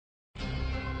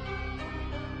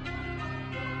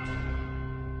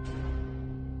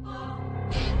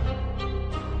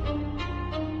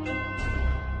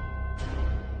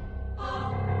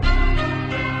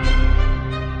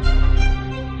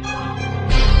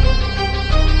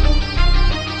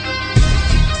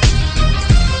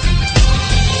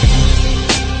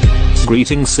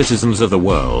Greetings citizens of the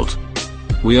world.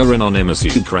 We are Anonymous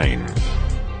Ukraine.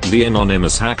 The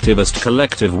Anonymous Activist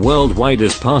Collective worldwide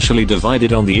is partially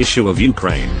divided on the issue of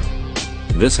Ukraine.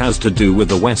 This has to do with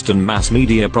the Western mass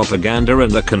media propaganda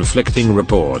and the conflicting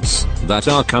reports that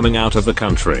are coming out of the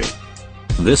country.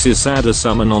 This is sad as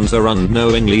some Anons are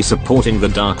unknowingly supporting the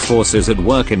dark forces at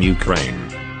work in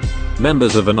Ukraine.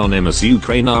 Members of Anonymous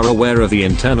Ukraine are aware of the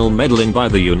internal meddling by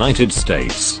the United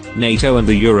States, NATO and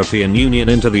the European Union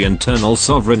into the internal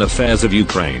sovereign affairs of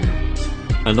Ukraine.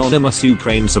 Anonymous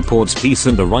Ukraine supports peace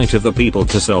and the right of the people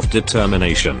to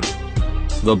self-determination.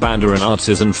 The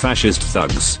Banderanazis and fascist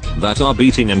thugs that are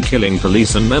beating and killing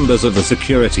police and members of the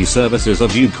security services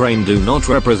of Ukraine do not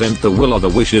represent the will or the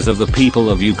wishes of the people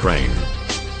of Ukraine.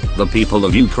 The people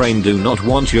of Ukraine do not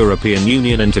want European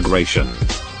Union integration.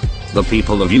 The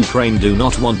people of Ukraine do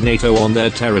not want NATO on their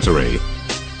territory.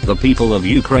 The people of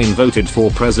Ukraine voted for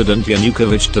President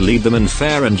Yanukovych to lead them in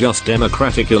fair and just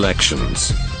democratic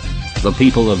elections. The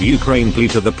people of Ukraine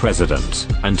plead to the president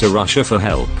and to Russia for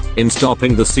help in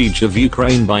stopping the siege of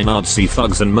Ukraine by Nazi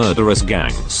thugs and murderous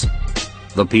gangs.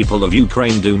 The people of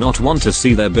Ukraine do not want to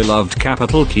see their beloved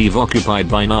capital Kyiv occupied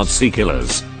by Nazi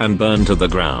killers and burned to the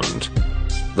ground.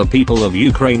 The people of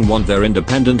Ukraine want their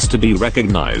independence to be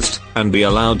recognized and be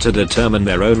allowed to determine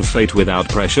their own fate without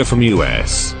pressure from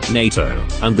US, NATO,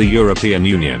 and the European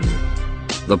Union.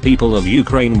 The people of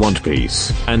Ukraine want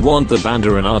peace and want the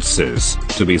Banderanazis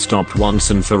to be stopped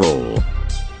once and for all.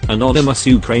 Anonymous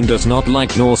Ukraine does not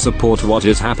like nor support what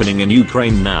is happening in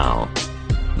Ukraine now.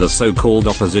 The so-called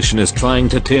opposition is trying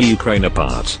to tear Ukraine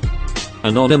apart.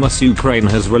 Anonymous Ukraine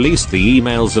has released the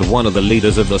emails of one of the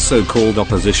leaders of the so-called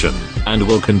opposition and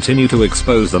will continue to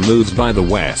expose the moves by the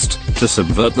West to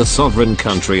subvert the sovereign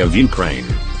country of Ukraine.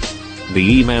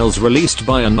 The emails released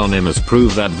by Anonymous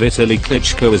prove that Vitaly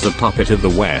Klitschko is a puppet of the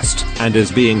West and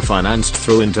is being financed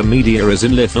through intermediaries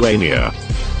in Lithuania.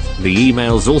 The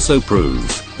emails also prove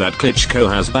that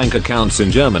Klitschko has bank accounts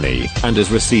in Germany and is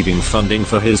receiving funding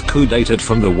for his coup d'etat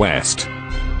from the West.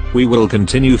 We will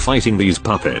continue fighting these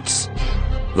puppets.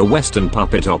 The Western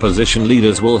puppet opposition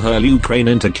leaders will hurl Ukraine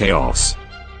into chaos.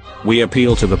 We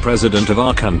appeal to the president of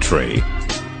our country.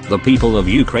 The people of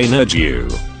Ukraine urge you,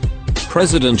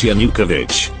 President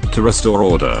Yanukovych, to restore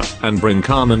order and bring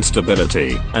calm and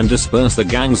stability and disperse the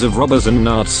gangs of robbers and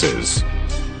Nazis.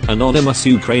 Anonymous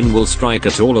Ukraine will strike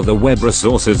at all of the web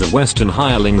resources of Western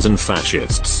hirelings and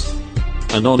fascists.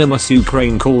 Anonymous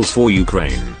Ukraine calls for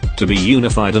Ukraine to be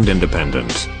unified and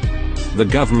independent. The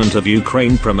government of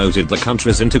Ukraine promoted the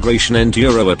country's integration into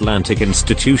Euro-Atlantic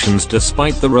institutions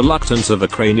despite the reluctance of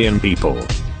Ukrainian people.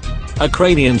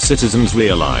 Ukrainian citizens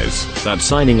realize that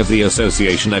signing of the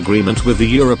association agreement with the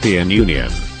European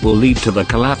Union will lead to the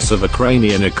collapse of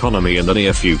Ukrainian economy in the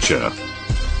near future.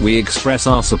 We express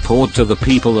our support to the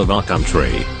people of our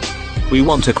country. We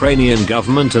want Ukrainian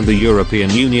government and the European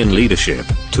Union leadership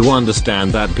to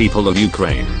understand that people of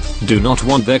Ukraine do not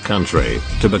want their country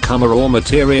to become a raw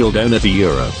material donor to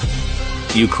Europe.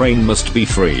 Ukraine must be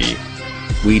free.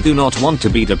 We do not want to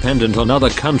be dependent on other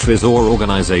countries or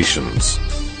organizations.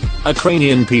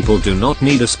 Ukrainian people do not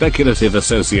need a speculative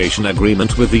association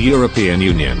agreement with the European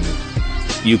Union.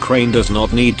 Ukraine does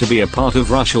not need to be a part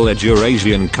of Russia-led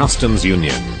Eurasian Customs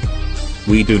Union.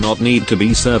 We do not need to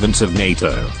be servants of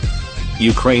NATO.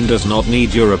 Ukraine does not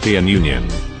need European Union.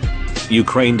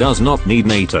 Ukraine does not need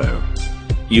NATO.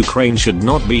 Ukraine should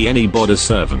not be anybody's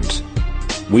servant.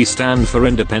 We stand for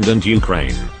independent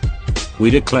Ukraine.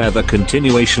 We declare the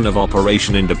continuation of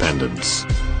Operation Independence.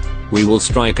 We will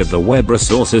strike at the web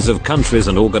resources of countries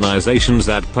and organizations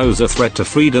that pose a threat to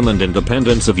freedom and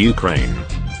independence of Ukraine.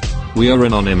 We are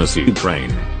Anonymous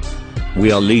Ukraine.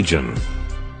 We are Legion.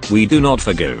 We do not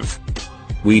forgive.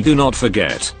 We do not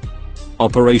forget.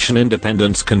 Operation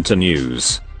Independence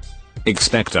continues.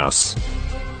 Expect us.